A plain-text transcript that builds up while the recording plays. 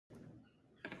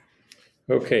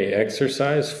Okay,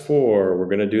 exercise 4. We're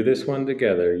going to do this one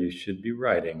together. You should be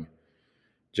writing.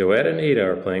 Joette and Ada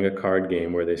are playing a card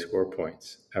game where they score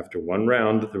points. After one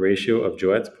round, the ratio of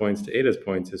Joette's points to Ada's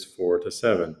points is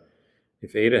 4-7.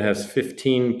 If Ada has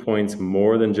 15 points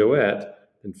more than Joette,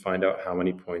 then find out how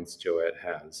many points Joette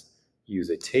has. Use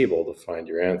a table to find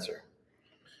your answer.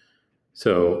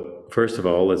 So first of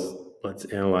all, let's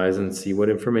analyze and see what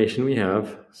information we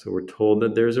have. So we're told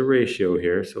that there's a ratio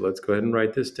here. So let's go ahead and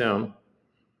write this down.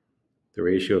 The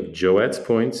ratio of Joette's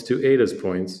points to Ada's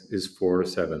points is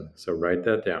 4-7. So write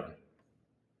that down.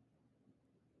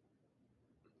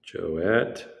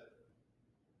 Joette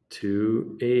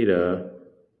to Ada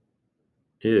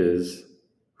is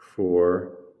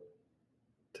 4-7.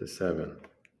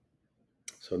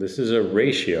 So this is a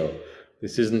ratio.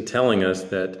 This isn't telling us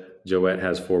that Joette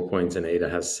has 4 points and Ada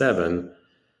has 7.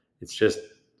 It's just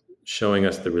showing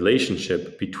us the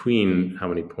relationship between how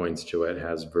many points Joette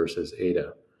has versus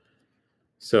Ada.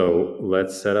 So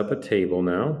let's set up a table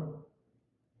now.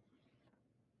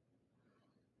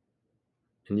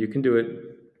 And you can do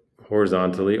it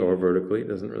horizontally or vertically, it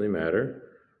doesn't really matter.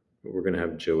 But we're going to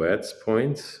have Joette's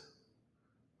points.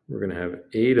 We're going to have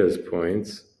Ada's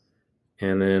points.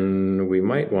 And then we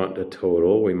might want a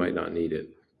total. We might not need it.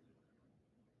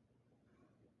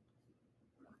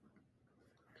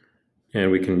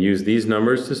 And we can use these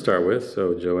numbers to start with.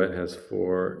 So Joette has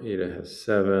 4, Ada has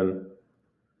 7.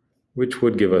 Which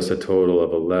would give us a total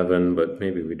of 11, but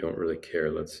maybe we don't really care.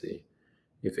 Let's see.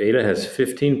 If Ada has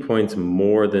 15 points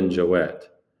more than Joette,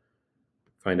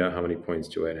 find out how many points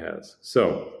Joette has.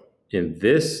 So in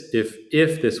this, if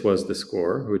this was the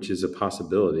score, which is a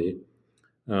possibility,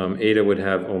 Ada would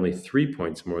have only 3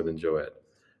 points more than Joette.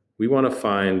 We want to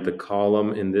find the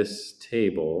column in this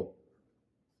table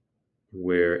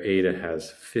where Ada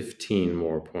has 15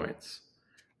 more points.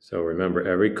 So remember,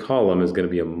 every column is going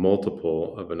to be a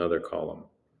multiple of another column.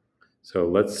 So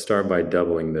let's start by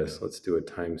doubling this. Let's do it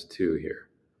times 2 here.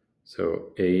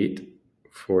 So 8,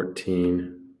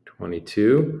 14,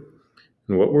 22.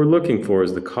 And what we're looking for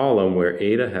is the column where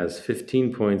Ada has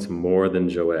 15 points more than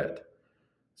Joette.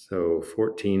 So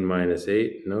 14 minus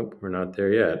 8, nope, we're not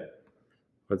there yet.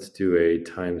 Let's do a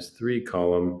times 3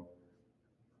 column.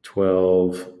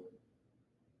 12,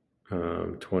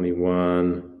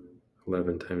 21,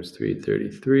 11 times 3,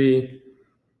 33.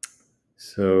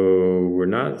 So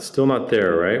we're still not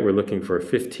there, right? We're looking for a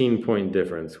 15-point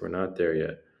difference. We're not there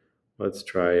yet. Let's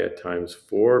try a times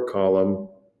 4 column.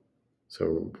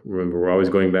 So remember, we're always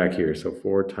going back here. So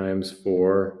 4 times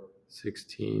 4,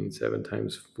 16. 7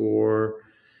 times 4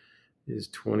 is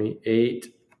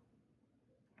 28.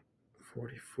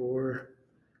 44.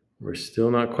 We're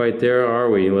still not quite there, are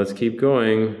we? Let's keep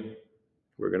going.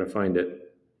 We're going to find it.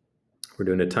 We're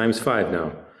doing it times 5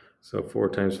 now. So 4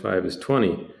 times 5 is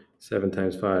 20. 7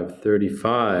 times 5,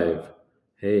 35.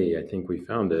 Hey, I think we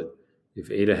found it. If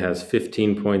Ada has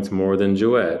 15 points more than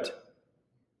Joette,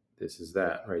 this is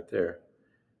that right there,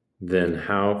 then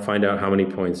find out how many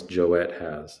points Joette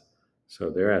has.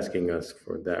 So they're asking us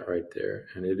for that right there,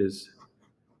 and it is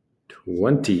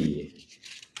 20.